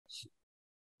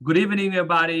Good evening,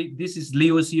 everybody. This is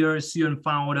𝗟𝗨𝗖𝗪 student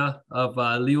founder of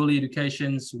𝗟𝗨𝗖𝗪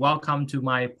Educations. Welcome to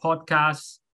my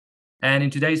podcast. And in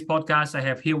today's podcast, I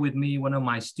have here with me one of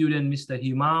my students, Mr.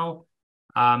 Himal.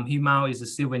 Himal is a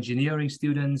civil engineering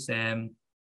student, and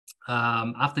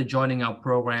after joining our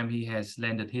program, he has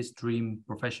landed his dream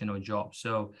professional job.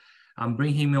 So I'm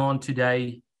bringing him on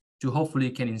today to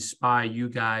hopefully can inspire you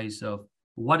guys of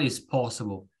what is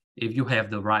possible if you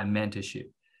have the right mentorship.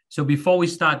 So before we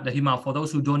start, Himal, for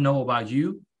those who don't know about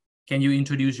you, can you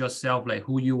introduce yourself, like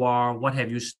who you are, what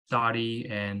have you studied,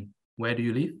 and where do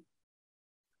you live?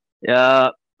 Yeah,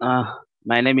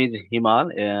 my name is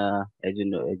Himal, as you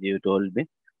know, as you told me.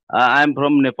 I'm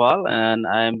from Nepal, and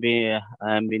I'm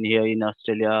been here in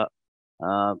Australia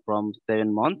from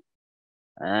 7 months,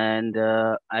 and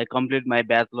I complete my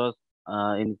bachelor's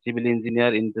in civil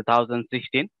engineer in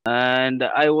 2016. And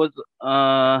I was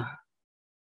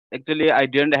actually I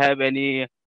didn't have any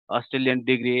Australian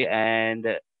degree and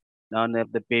none of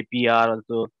the PPR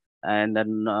also, and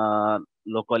then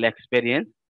local experience.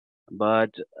 But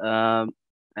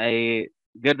I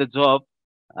get the job.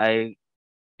 I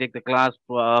take the class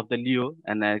of the Leo,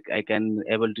 and I can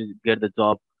able to get the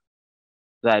job.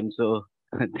 So I'm so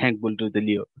thankful to the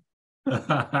Leo.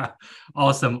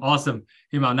 Awesome, awesome,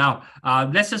 Himal. Now,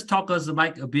 let's just talk us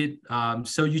like a bit.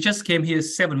 So you just came here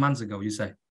 7 months ago, you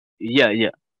say? Yeah.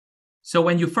 So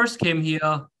when you first came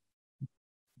here,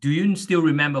 do you still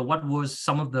remember what was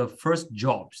some of the first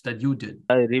jobs that you did?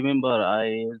 I remember I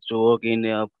used to work in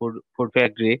a food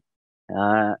factory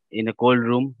in a cold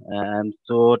room. I'm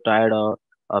so tired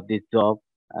of this job,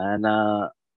 and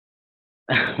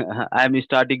I'm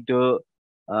starting to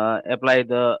apply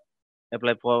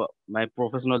for my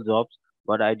professional jobs,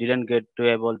 but I didn't get to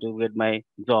able to get my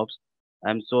jobs.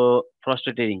 I'm so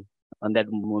frustrating on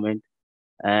that moment,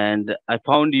 and I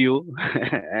found you,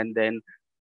 and then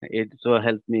it so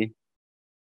helped me.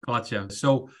 Gotcha.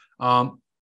 So,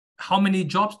 how many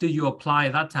jobs did you apply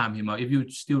at that time, Himal, if you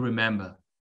still remember?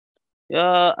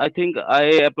 Yeah, I think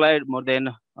I applied more than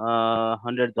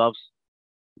 100 jobs,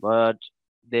 but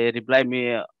they reply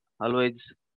me always,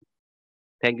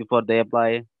 thank you for the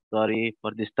apply. Sorry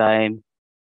for this time,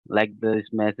 like this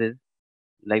message,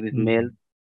 like this mail.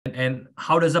 And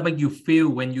how does that make you feel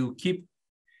when you keep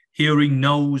hearing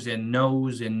no's and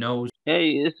no's and no's?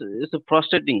 Hey, it's a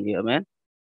frustrating, yeah, man.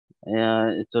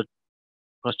 It's a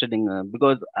frustrating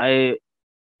because I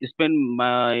spent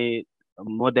my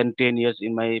more than 10 years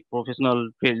in my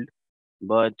professional field,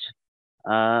 but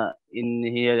in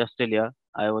here Australia,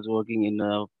 I was working in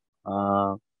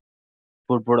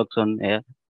food production here,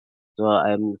 so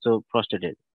I'm so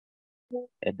frustrated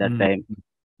at that time.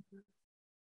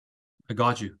 I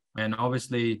got you. And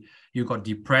obviously, you got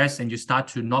depressed and you start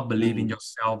to not believe in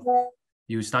yourself.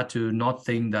 You start to not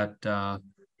think that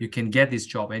you can get this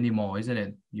job anymore, isn't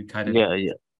it? You kind of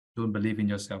don't believe in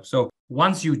yourself. So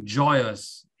once you join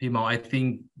us, Himal, I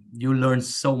think you learn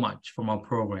so much from our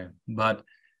program. But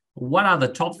what are the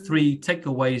top 3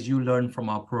 takeaways you learned from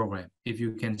our program, if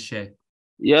you can share?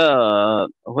 Yeah,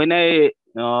 when I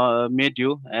met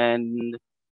you, and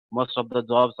most of the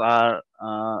jobs are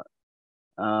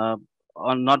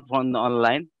not from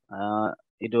online.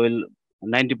 It will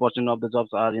 90% of the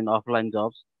jobs are in offline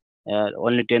jobs.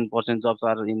 Only 10% jobs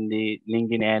are in the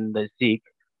LinkedIn and the Seek.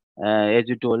 As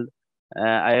you told,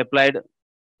 I applied.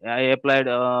 I applied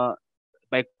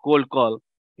by cold call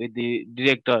with the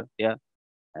director. Yeah,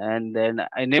 and then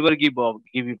I never give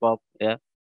it up. Yeah,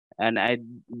 and I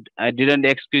didn't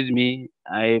excuse me.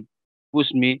 I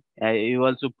pushed me. You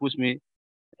also pushed me.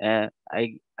 I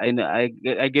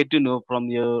get to know from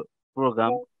your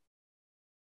program.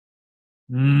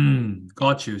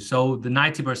 Got you. So the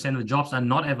 90% of the jobs are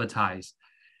not advertised.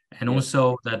 And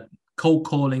also that cold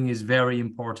calling is very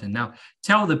important. Now,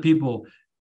 tell the people,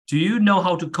 do you know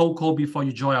how to cold call before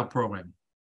you join our program?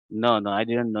 No, I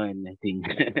didn't know anything.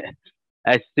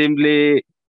 I simply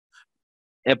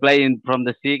apply in from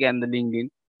the Seek and the LinkedIn.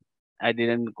 I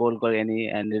didn't cold call any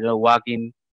and walk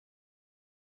in.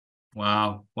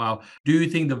 Wow. Do you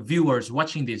think the viewers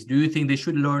watching this, do you think they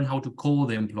should learn how to call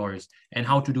the employers and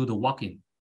how to do the walk-in?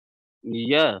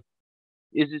 Yeah,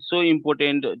 it's so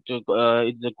important to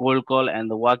it's a cold call and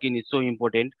the walk-in is so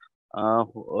important.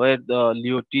 Where the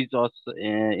Leo teach us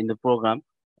in the program,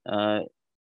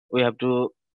 we have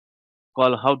to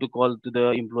call how to call to the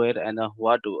employer and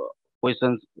what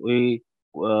questions we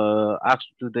ask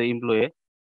to the employer.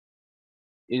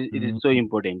 It is so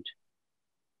important.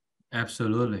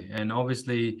 Absolutely. And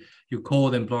obviously, you call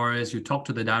the employers, you talk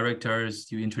to the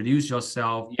directors, you introduce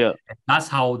yourself. Yeah. And that's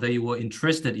how they were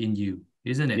interested in you,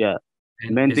 isn't it? Yeah.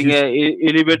 And Main thing,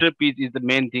 elevator pitch is the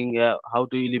main thing. How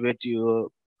to elevate your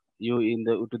you in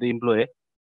the to the employer.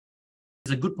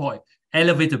 It's a good point.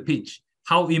 Elevator pitch.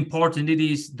 How important it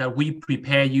is that we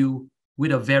prepare you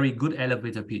with a very good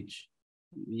elevator pitch.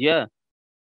 Yeah,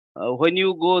 when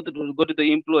you go to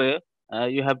the employer,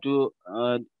 you have to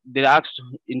they ask to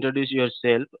introduce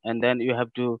yourself, and then you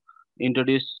have to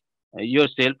introduce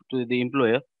yourself to the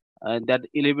employer. That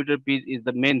elevator pitch is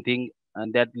the main thing,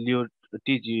 and that Leo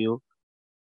teach you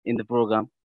in the program.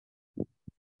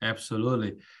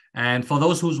 Absolutely. And for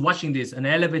those who's watching this, an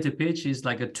elevator pitch is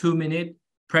like a 2-minute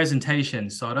presentation,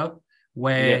 sort of,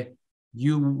 where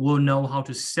you will know how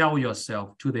to sell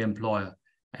yourself to the employer.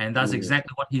 And that's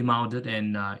exactly what Himal did,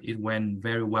 and it went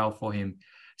very well for him.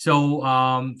 So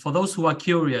for those who are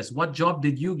curious, what job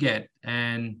did you get,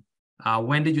 and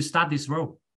when did you start this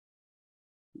role?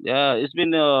 Yeah, it's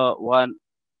been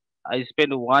I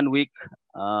spent 1 week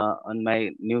on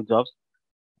my new jobs.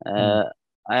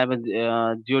 I am a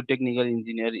geotechnical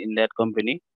engineer in that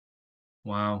company.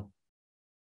 Wow.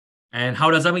 And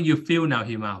how does that make you feel now,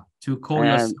 Himal, to call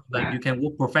yourself like you can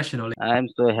work professionally? I'm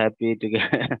so happy to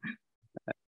get.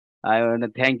 I want to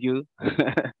thank you.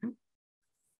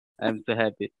 I'm so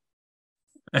happy.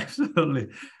 Absolutely.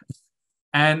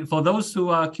 And for those who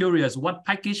are curious, what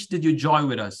package did you join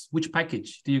with us? Which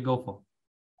package do you go for?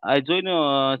 I joined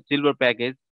a silver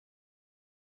package.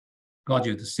 Got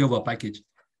you, the silver package.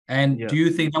 And do you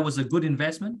think that was a good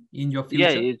investment in your future?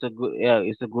 Yeah,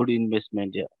 it's a good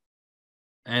investment. Yeah.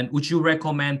 And would you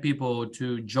recommend people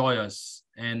to join us?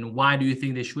 And why do you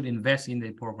think they should invest in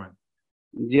the program?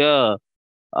 Yeah,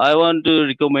 I want to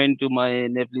recommend to my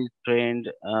Nepalese friend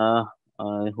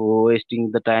who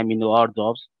wasting the time in our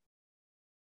jobs.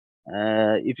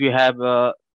 If you have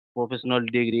a professional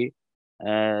degree,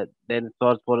 then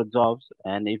search for jobs.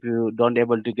 And if you don't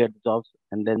able to get jobs,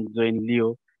 and then join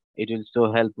Leo, it will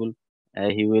so helpful.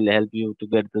 He will help you to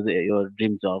get to your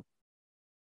dream job.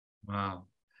 Wow.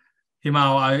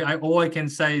 Himal, I all I can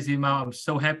say is, Himal, I'm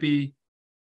so happy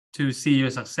to see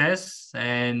your success,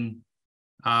 and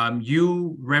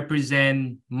you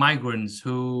represent migrants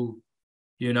who,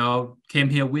 you know, came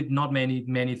here with not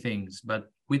many things,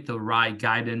 but with the right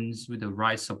guidance, with the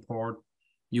right support,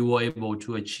 you were able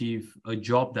to achieve a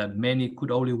job that many could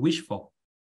only wish for,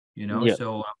 you know.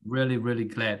 So I'm really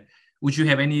glad. Would you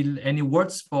have any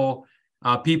words for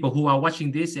people who are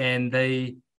watching this and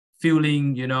they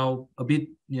feeling, you know, a bit,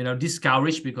 you know,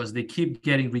 discouraged because they keep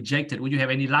getting rejected? Would you have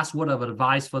any last word of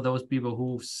advice for those people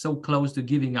who are so close to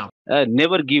giving up?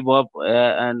 Never give up,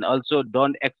 and also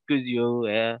don't excuse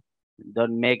you.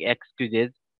 Don't make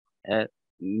excuses.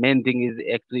 Main thing is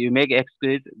actually you make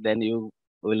excuse, then you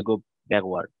will go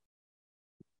backward.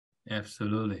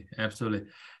 Absolutely.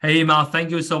 Hey, Himal, thank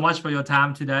you so much for your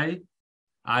time today.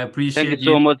 I appreciate Thank you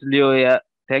so much, Leo. Yeah,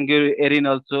 thank you, Erin,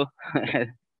 also.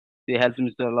 She helps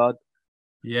me so a lot.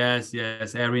 Yes,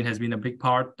 Erin has been a big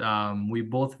part. We're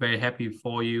both very happy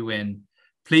for you, and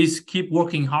please keep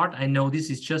working hard. I know this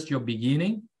is just your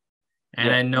beginning, and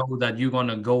I know that you're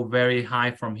gonna go very high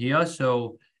from here.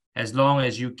 So as long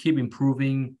as you keep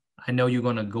improving, I know you're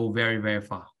gonna go very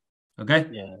far. Okay.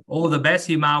 Yeah. All the best,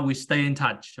 Himal. We stay in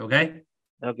touch. Okay.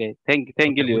 Okay. Thank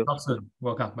you, Leo. We'll talk soon.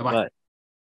 Welcome. Bye-bye. Bye.